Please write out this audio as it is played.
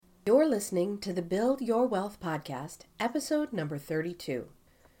You're listening to the Build Your Wealth podcast, episode number 32.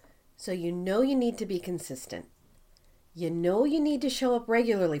 So you know you need to be consistent. You know you need to show up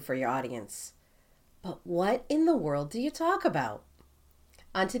regularly for your audience. But what in the world do you talk about?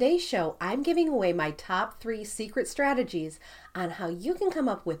 On today's show, I'm giving away my top 3 secret strategies on how you can come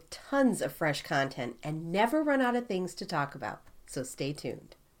up with tons of fresh content and never run out of things to talk about. So stay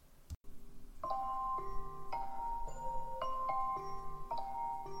tuned.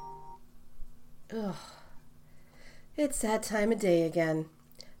 Ugh. It's that time of day again.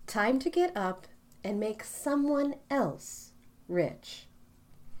 Time to get up and make someone else rich.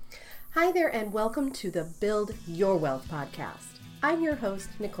 Hi there and welcome to the Build Your Wealth podcast. I'm your host,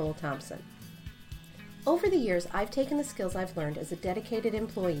 Nicole Thompson. Over the years, I've taken the skills I've learned as a dedicated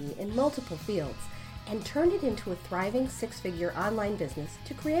employee in multiple fields and turned it into a thriving 6-figure online business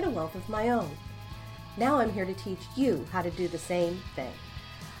to create a wealth of my own. Now I'm here to teach you how to do the same thing.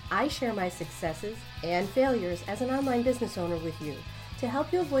 I share my successes and failures as an online business owner with you to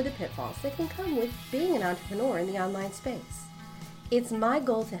help you avoid the pitfalls that can come with being an entrepreneur in the online space. It's my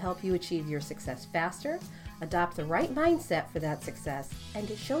goal to help you achieve your success faster, adopt the right mindset for that success, and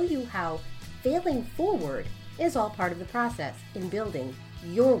to show you how failing forward is all part of the process in building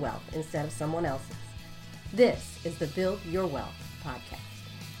your wealth instead of someone else's. This is the Build Your Wealth podcast.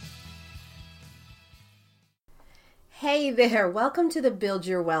 Hey there, welcome to the Build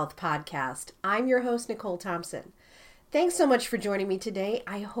Your Wealth podcast. I'm your host, Nicole Thompson. Thanks so much for joining me today.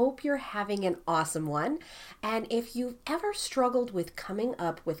 I hope you're having an awesome one. And if you've ever struggled with coming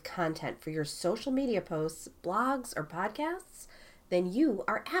up with content for your social media posts, blogs, or podcasts, then you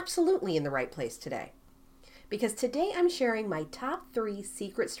are absolutely in the right place today. Because today I'm sharing my top 3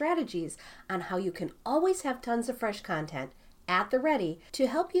 secret strategies on how you can always have tons of fresh content at the ready to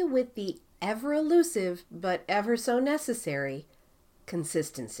help you with the ever elusive, but ever so necessary,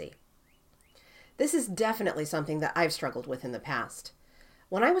 consistency. This is definitely something that I've struggled with in the past.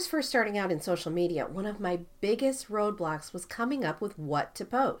 When I was first starting out in social media, one of my biggest roadblocks was coming up with what to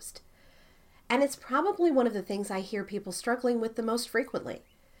post. And it's probably one of the things I hear people struggling with the most frequently.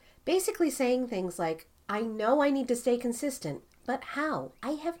 Basically saying things like, I know I need to stay consistent, but how?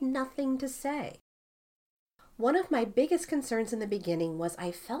 I have nothing to say. One of my biggest concerns in the beginning was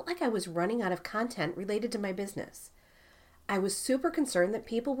I felt like I was running out of content related to my business. I was super concerned that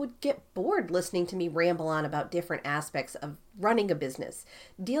people would get bored listening to me ramble on about different aspects of running a business,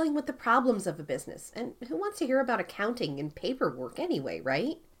 dealing with the problems of a business, and who wants to hear about accounting and paperwork anyway,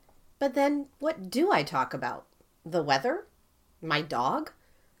 right? But then what do I talk about? The weather? My dog?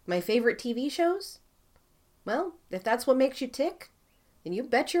 My favorite TV shows? Well, if that's what makes you tick, then you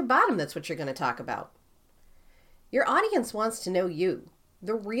bet your bottom that's what you're going to talk about. Your audience wants to know you,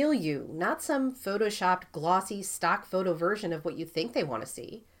 the real you, not some photoshopped, glossy, stock photo version of what you think they want to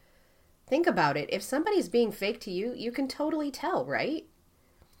see. Think about it. If somebody's being fake to you, you can totally tell, right?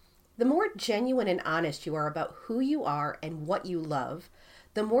 The more genuine and honest you are about who you are and what you love,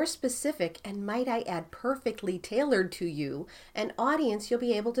 the more specific and, might I add, perfectly tailored to you an audience you'll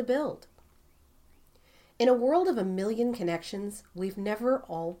be able to build. In a world of a million connections, we've never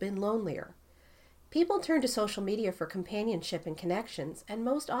all been lonelier. People turn to social media for companionship and connections, and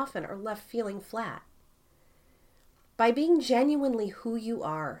most often are left feeling flat. By being genuinely who you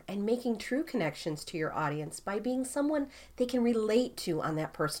are and making true connections to your audience by being someone they can relate to on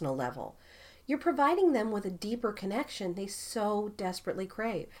that personal level, you're providing them with a deeper connection they so desperately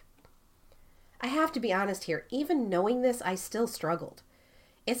crave. I have to be honest here, even knowing this, I still struggled.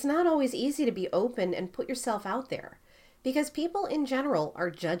 It's not always easy to be open and put yourself out there, because people in general are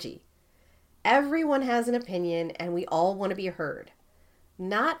judgy. Everyone has an opinion and we all want to be heard.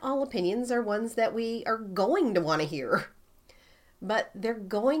 Not all opinions are ones that we are going to want to hear, but they're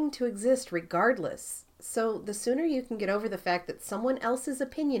going to exist regardless. So the sooner you can get over the fact that someone else's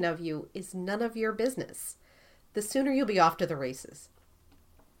opinion of you is none of your business, the sooner you'll be off to the races.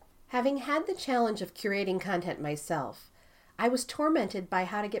 Having had the challenge of curating content myself, I was tormented by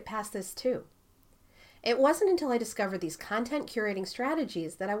how to get past this too. It wasn't until I discovered these content curating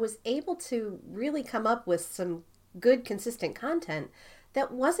strategies that I was able to really come up with some good, consistent content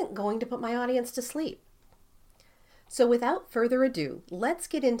that wasn't going to put my audience to sleep. So without further ado, let's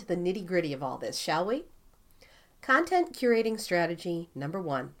get into the nitty-gritty of all this, shall we? Content curating strategy number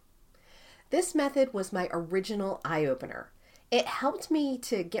 1. This method was my original eye-opener. It helped me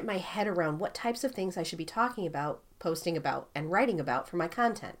to get my head around what types of things I should be talking about, posting about, and writing about for my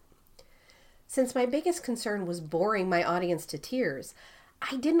content. Since my biggest concern was boring my audience to tears,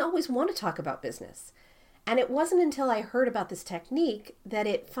 I didn't always want to talk about business. And it wasn't until I heard about this technique that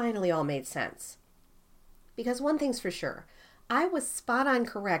it finally all made sense. Because one thing's for sure, I was spot on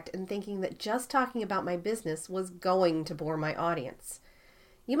correct in thinking that just talking about my business was going to bore my audience.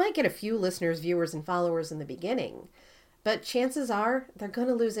 You might get a few listeners, viewers, and followers in the beginning, but chances are they're going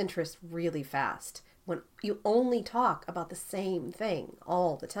to lose interest really fast when you only talk about the same thing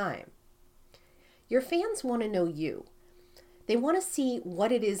all the time. Your fans want to know you. They want to see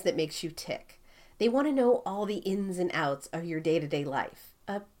what it is that makes you tick. They want to know all the ins and outs of your day-to-day life,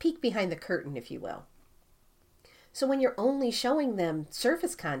 a peek behind the curtain, if you will. So when you're only showing them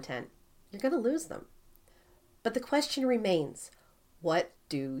surface content, you're going to lose them. But the question remains, what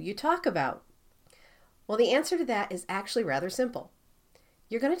do you talk about? Well, the answer to that is actually rather simple.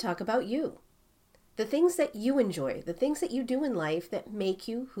 You're going to talk about you. The things that you enjoy, the things that you do in life that make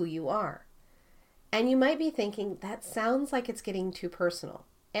you who you are. And you might be thinking, that sounds like it's getting too personal.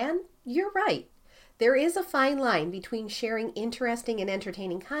 And you're right. There is a fine line between sharing interesting and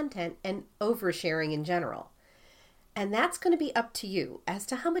entertaining content and oversharing in general. And that's going to be up to you as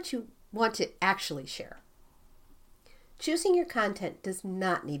to how much you want to actually share. Choosing your content does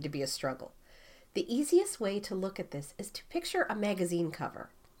not need to be a struggle. The easiest way to look at this is to picture a magazine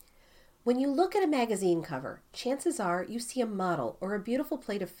cover. When you look at a magazine cover, chances are you see a model or a beautiful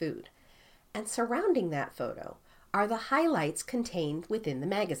plate of food. And surrounding that photo are the highlights contained within the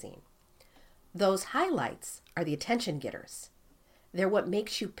magazine. Those highlights are the attention getters. They're what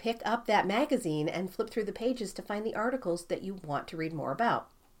makes you pick up that magazine and flip through the pages to find the articles that you want to read more about.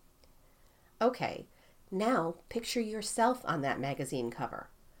 Okay, now picture yourself on that magazine cover.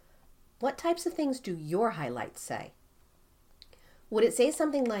 What types of things do your highlights say? Would it say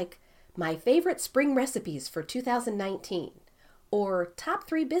something like, my favorite spring recipes for 2019, or top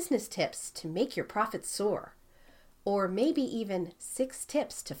 3 business tips to make your profits soar, or maybe even 6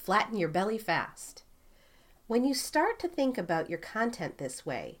 tips to flatten your belly fast? When you start to think about your content this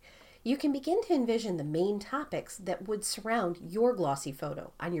way, you can begin to envision the main topics that would surround your glossy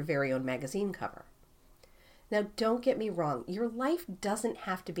photo on your very own magazine cover. Now, don't get me wrong, your life doesn't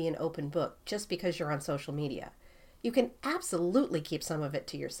have to be an open book just because you're on social media. You can absolutely keep some of it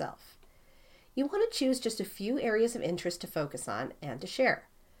to yourself. You want to choose just a few areas of interest to focus on and to share.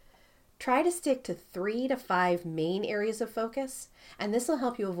 Try to stick to 3 to 5 main areas of focus, and this will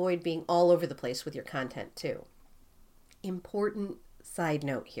help you avoid being all over the place with your content too. Important side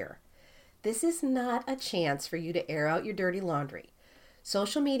note here. This is not a chance for you to air out your dirty laundry.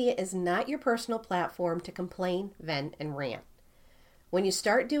 Social media is not your personal platform to complain, vent, and rant. When you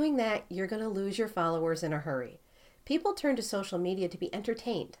start doing that, you're going to lose your followers in a hurry. People turn to social media to be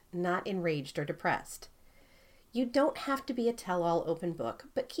entertained, not enraged or depressed. You don't have to be a tell-all open book,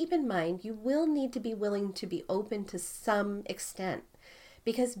 but keep in mind you will need to be willing to be open to some extent,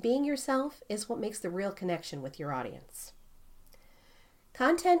 because being yourself is what makes the real connection with your audience.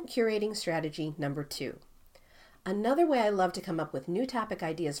 Content curating strategy number 2. Another way I love to come up with new topic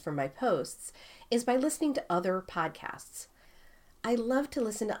ideas for my posts is by listening to other podcasts. I love to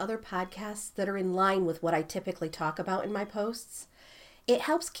listen to other podcasts that are in line with what I typically talk about in my posts. It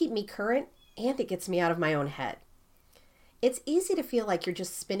helps keep me current and it gets me out of my own head. It's easy to feel like you're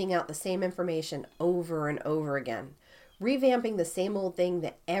just spinning out the same information over and over again, revamping the same old thing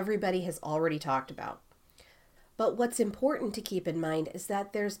that everybody has already talked about. But what's important to keep in mind is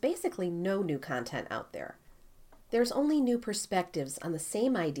that there's basically no new content out there. There's only new perspectives on the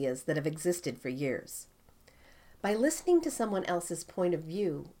same ideas that have existed for years. By listening to someone else's point of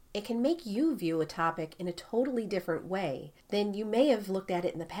view, it can make you view a topic in a totally different way than you may have looked at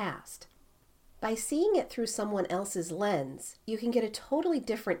it in the past. By seeing it through someone else's lens, you can get a totally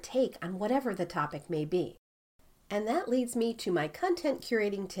different take on whatever the topic may be. And that leads me to my content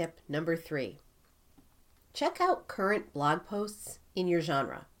curating tip number 3. Check out current blog posts in your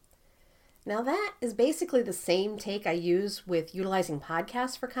genre. Now that is basically the same take I use with utilizing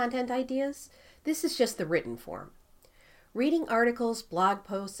podcasts for content ideas. This is just the written form. Reading articles, blog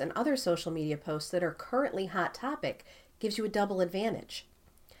posts, and other social media posts that are currently hot topic gives you a double advantage.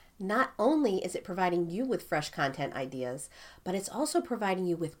 Not only is it providing you with fresh content ideas, but it's also providing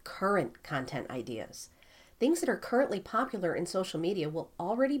you with current content ideas. Things that are currently popular in social media will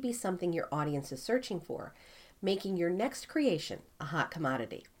already be something your audience is searching for, making your next creation a hot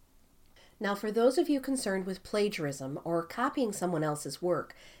commodity. Now, for those of you concerned with plagiarism or copying someone else's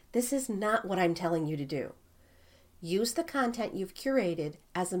work, this is not what I'm telling you to do. Use the content you've curated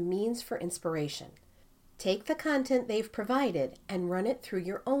as a means for inspiration. Take the content they've provided and run it through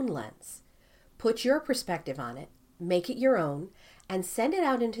your own lens. Put your perspective on it, make it your own, and send it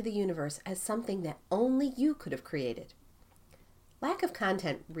out into the universe as something that only you could have created. Lack of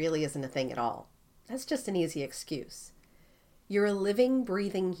content really isn't a thing at all. That's just an easy excuse. You're a living,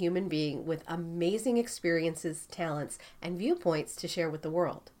 breathing human being with amazing experiences, talents, and viewpoints to share with the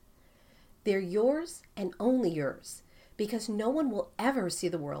world. They're yours and only yours, because no one will ever see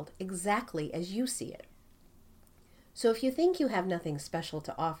the world exactly as you see it. So if you think you have nothing special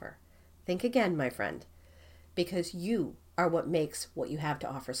to offer, think again, my friend, because you are what makes what you have to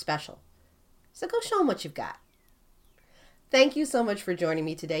offer special. So go show them what you've got. Thank you so much for joining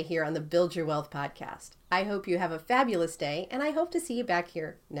me today here on the Build Your Wealth podcast. I hope you have a fabulous day, and I hope to see you back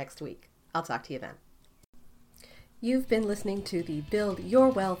here next week. I'll talk to you then. You've been listening to the Build Your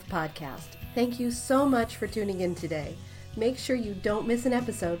Wealth podcast. Thank you so much for tuning in today. Make sure you don't miss an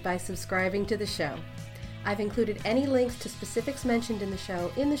episode by subscribing to the show. I've included any links to specifics mentioned in the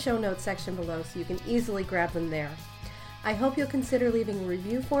show notes section below, so you can easily grab them there. I hope you'll consider leaving a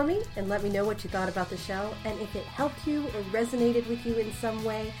review for me and let me know what you thought about the show. And if it helped you or resonated with you in some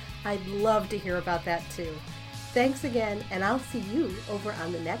way, I'd love to hear about that too. Thanks again, and I'll see you over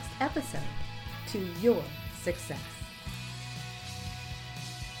on the next episode. To your success.